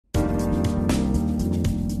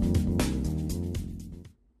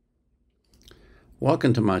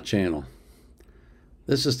Welcome to my channel.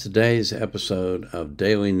 This is today's episode of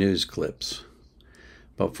Daily News Clips.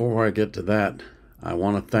 Before I get to that, I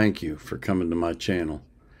want to thank you for coming to my channel,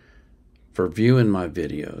 for viewing my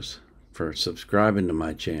videos, for subscribing to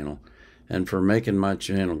my channel, and for making my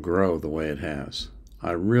channel grow the way it has.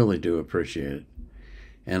 I really do appreciate it.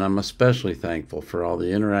 And I'm especially thankful for all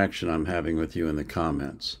the interaction I'm having with you in the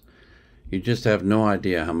comments. You just have no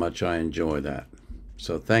idea how much I enjoy that.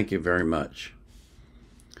 So thank you very much.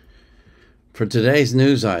 For today's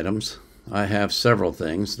news items, I have several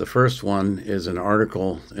things. The first one is an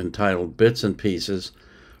article entitled "Bits and Pieces,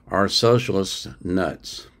 Are Socialists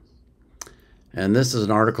Nuts?" And this is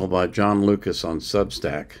an article by John Lucas on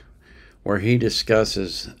Substack, where he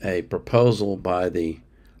discusses a proposal by the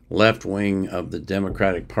left wing of the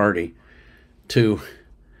Democratic Party to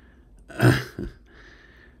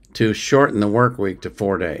shorten the work week to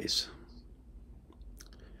 4 days.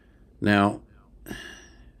 Now,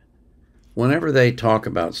 whenever they talk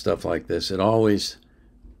about stuff like this, it always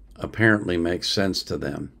apparently makes sense to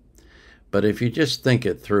them. But if you just think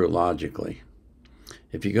it through logically,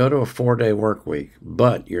 if you go to a 4-day work week,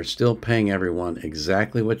 but you're still paying everyone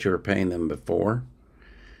exactly what you were paying them before,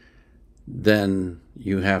 then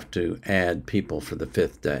you have to add people for the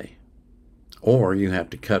 5th day. Or you have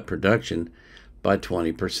to cut production by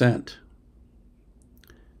 20%.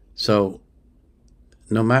 So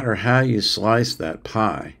no matter how you slice that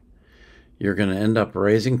pie, you're going to end up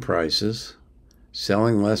raising prices,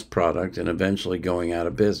 selling less product, and eventually going out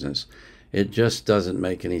of business. It just doesn't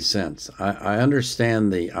make any sense. I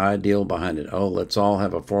understand the ideal behind it. Oh, let's all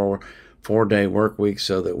have a four-day work week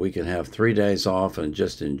so that we can have 3 days off and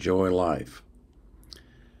just enjoy life.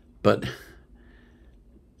 But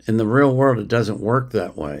in the real world, it doesn't work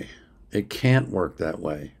that way. It can't work that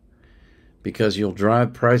way, because you'll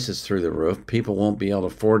drive prices through the roof. People won't be able to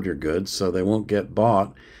afford your goods, so they won't get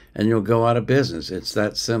bought, and you'll go out of business. It's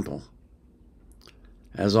that simple.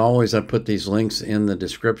 As always, I put these links in the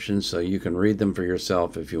description so you can read them for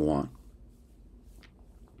yourself if you want.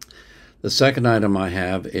 The second item I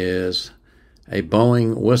have is a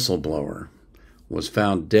Boeing whistleblower was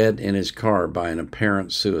found dead in his car by an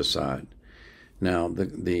apparent suicide. Now,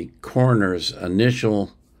 the coroner's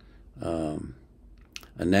initial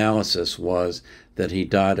analysis was that he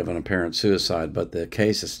died of an apparent suicide, but the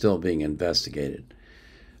case is still being investigated.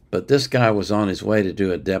 But this guy was on his way to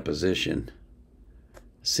do a deposition.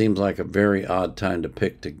 Seems like a very odd time to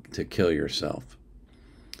pick to kill yourself.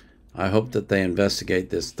 I hope that they investigate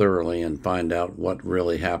this thoroughly and find out what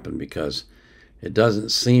really happened, because it doesn't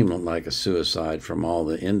seem like a suicide from all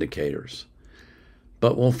the indicators.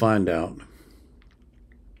 But we'll find out.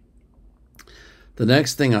 The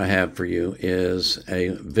next thing I have for you is a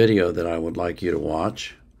video that I would like you to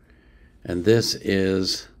watch. And this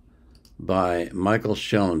is by Michael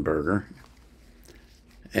Schellenberger.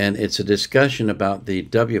 And it's a discussion about the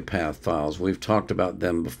WPATH files. We've talked about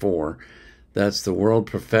them before. That's the World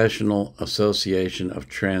Professional Association of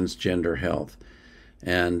Transgender Health.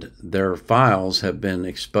 And their files have been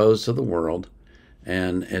exposed to the world,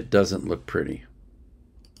 and it doesn't look pretty.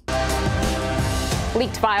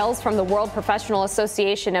 Leaked files from the World Professional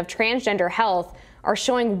Association of Transgender Health are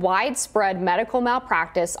showing widespread medical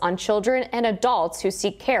malpractice on children and adults who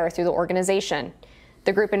seek care through the organization.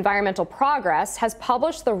 The group Environmental Progress has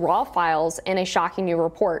published the raw files in a shocking new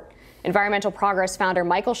report. Environmental Progress founder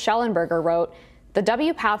Michael Schellenberger wrote, "The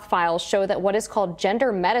WPATH files show that what is called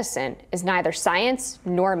gender medicine is neither science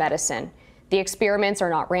nor medicine. The experiments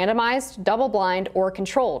are not randomized, double-blind, or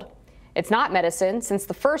controlled. It's not medicine, since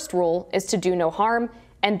the first rule is to do no harm,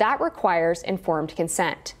 and that requires informed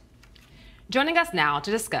consent." Joining us now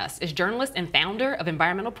to discuss is journalist and founder of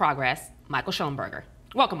Environmental Progress, Michael Schellenberger.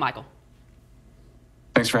 Welcome, Michael.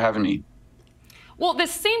 Thanks for having me. Well,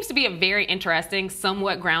 this seems to be a very interesting,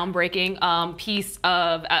 somewhat groundbreaking piece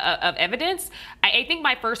of evidence. I think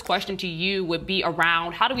my first question to you would be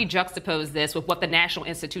around how do we juxtapose this with what the National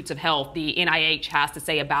Institutes of Health, the NIH, has to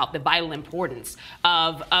say about the vital importance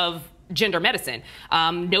of gender medicine,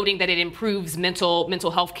 noting that it improves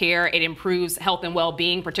mental health care, it improves health and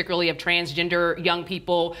well-being, particularly of transgender young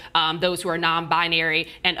people, those who are non-binary,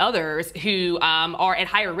 and others who are at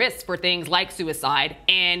higher risk for things like suicide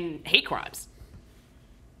and hate crimes.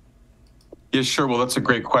 Yeah, sure. Well, that's a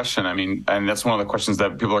great question. I mean, and that's one of the questions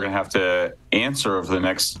that people are going to have to answer over the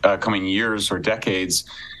next coming years or decades.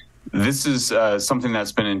 This is something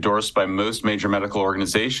that's been endorsed by most major medical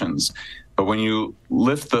organizations. But when you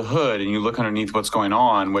lift the hood and you look underneath what's going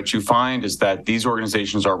on, what you find is that these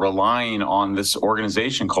organizations are relying on this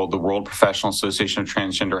organization called the World Professional Association of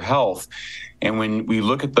Transgender Health. And when we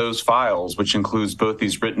look at those files, which includes both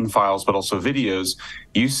these written files but also videos,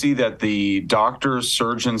 you see that the doctors,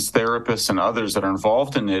 surgeons, therapists, and others that are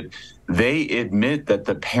involved in it, they admit that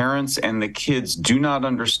the parents and the kids do not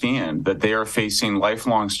understand that they are facing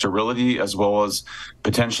lifelong sterility as well as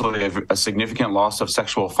potentially a significant loss of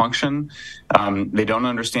sexual function. They don't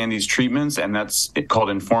understand these treatments, and that's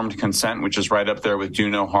called informed consent, which is right up there with do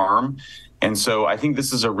no harm. And so I think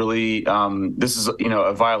this is a really,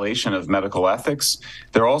 a violation of medical ethics.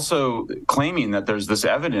 They're also claiming that there's this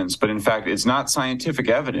evidence, but in fact, it's not scientific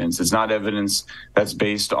evidence. It's not evidence that's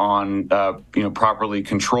based on, properly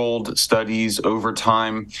controlled studies over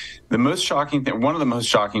time. The most shocking thing, one of the most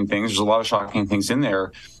shocking things, there's a lot of shocking things in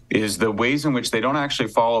there, is the ways in which they don't actually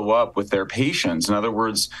follow up with their patients. In other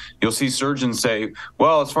words, you'll see surgeons say,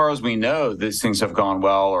 well, as far as we know, these things have gone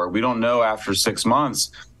well, or we don't know after 6 months.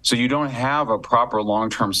 So you don't have a proper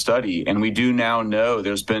long-term study. And we do now know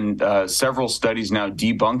there's been several studies now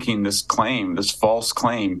debunking this claim, this false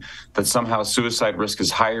claim that somehow suicide risk is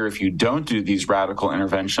higher if you don't do these radical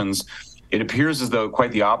interventions. It appears as though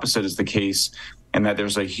quite the opposite is the case, and that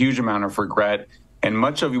there's a huge amount of regret. And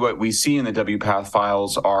much of what we see in the WPATH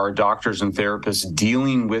files are doctors and therapists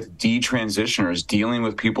dealing with detransitioners, dealing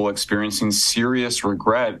with people experiencing serious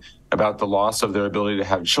regret about the loss of their ability to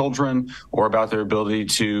have children or about their ability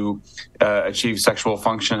to achieve sexual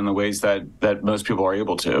function in the ways that most people are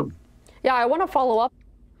able to. Yeah, I want to follow up.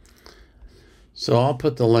 So I'll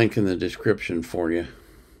put the link in the description for you.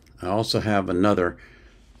 I also have another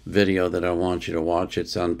video that I want you to watch.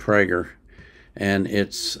 It's on Prager, and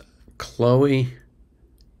it's Chloe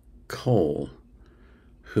Cole,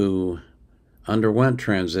 who underwent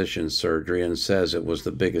transition surgery and says it was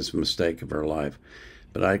the biggest mistake of her life.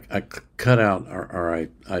 But I cut out, or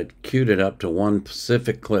I queued it up to one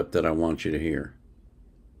specific clip that I want you to hear.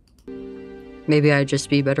 Maybe I'd just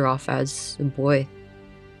be better off as a boy.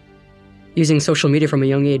 Using social media from a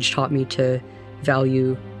young age taught me to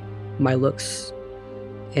value my looks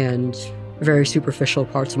and very superficial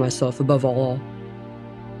parts of myself above all.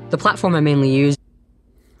 The platform I mainly use.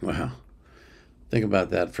 Wow. Think about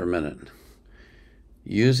that for a minute.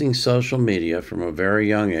 Using social media from a very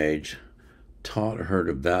young age taught her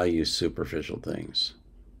to value superficial things.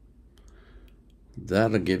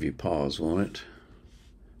 That'll give you pause, won't it?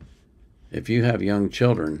 If you have young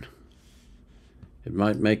children, it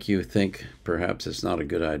might make you think perhaps it's not a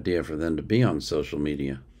good idea for them to be on social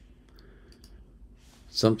media.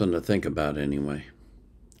 Something to think about anyway.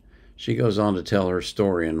 She goes on to tell her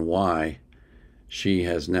story and why she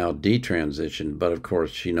has now detransitioned, but of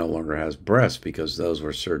course she no longer has breasts because those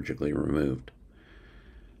were surgically removed.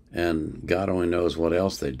 And God only knows what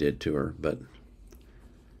else they did to her. But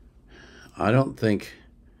I don't think,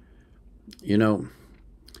 there's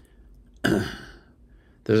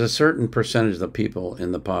a certain percentage of the people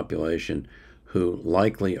in the population who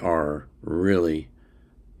likely are really,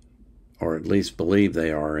 or at least believe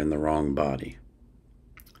they are, in the wrong body.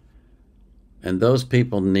 And those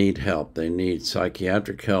people need help. They need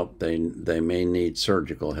psychiatric help. They may need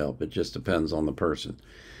surgical help. It just depends on the person.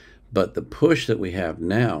 But the push that we have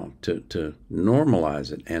now to normalize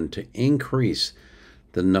it and to increase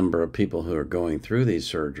the number of people who are going through these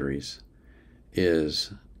surgeries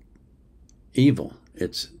is evil.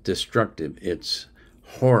 It's destructive. It's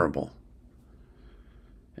horrible.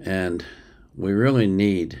 And we really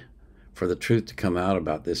need for the truth to come out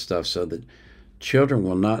about this stuff so that children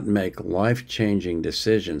will not make life-changing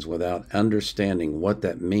decisions without understanding what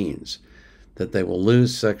that means. That they will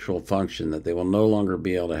lose sexual function, that they will no longer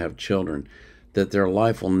be able to have children, that their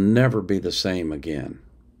life will never be the same again.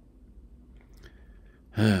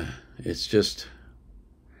 It's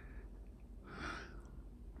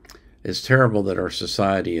terrible that our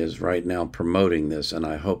society is right now promoting this, and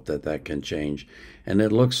I hope that that can change. And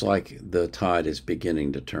it looks like the tide is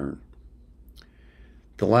beginning to turn.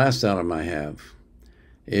 The last item I have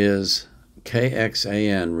is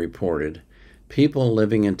KXAN reported people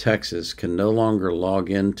living in Texas can no longer log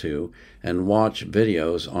into and watch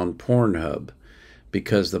videos on Pornhub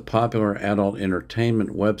because the popular adult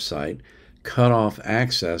entertainment website cut off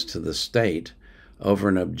access to the state over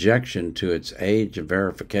an objection to its age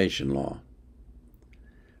verification law.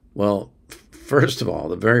 Well, first of all,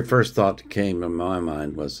 the very first thought that came in my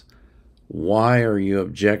mind was, why are you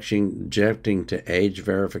objecting to age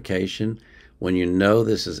verification when you know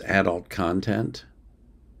this is adult content?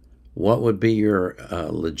 What would be your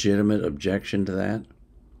legitimate objection to that?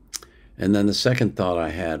 And then the second thought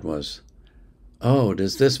I had was, Oh,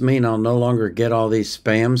 does this mean I'll no longer get all these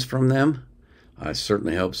spams from them? I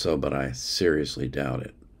certainly hope so, but I seriously doubt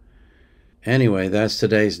it. Anyway, that's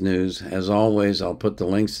today's news. As always, I'll put the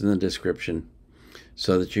links in the description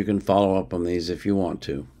so that you can follow up on these if you want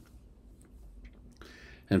to.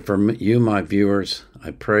 And for you, my viewers, I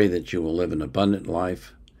pray that you will live an abundant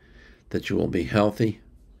life, that you will be healthy,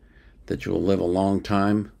 that you will live a long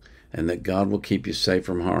time, and that God will keep you safe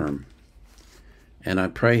from harm. And I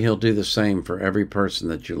pray He'll do the same for every person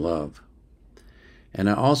that you love. And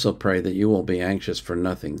I also pray that you will be anxious for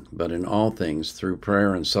nothing, but in all things, through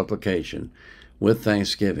prayer and supplication, with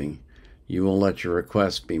thanksgiving, you will let your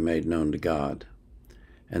requests be made known to God.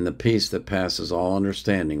 And the peace that passes all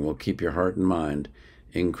understanding will keep your heart and mind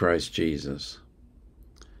in Christ Jesus.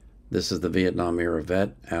 This is the Vietnam Era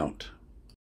Vet, out.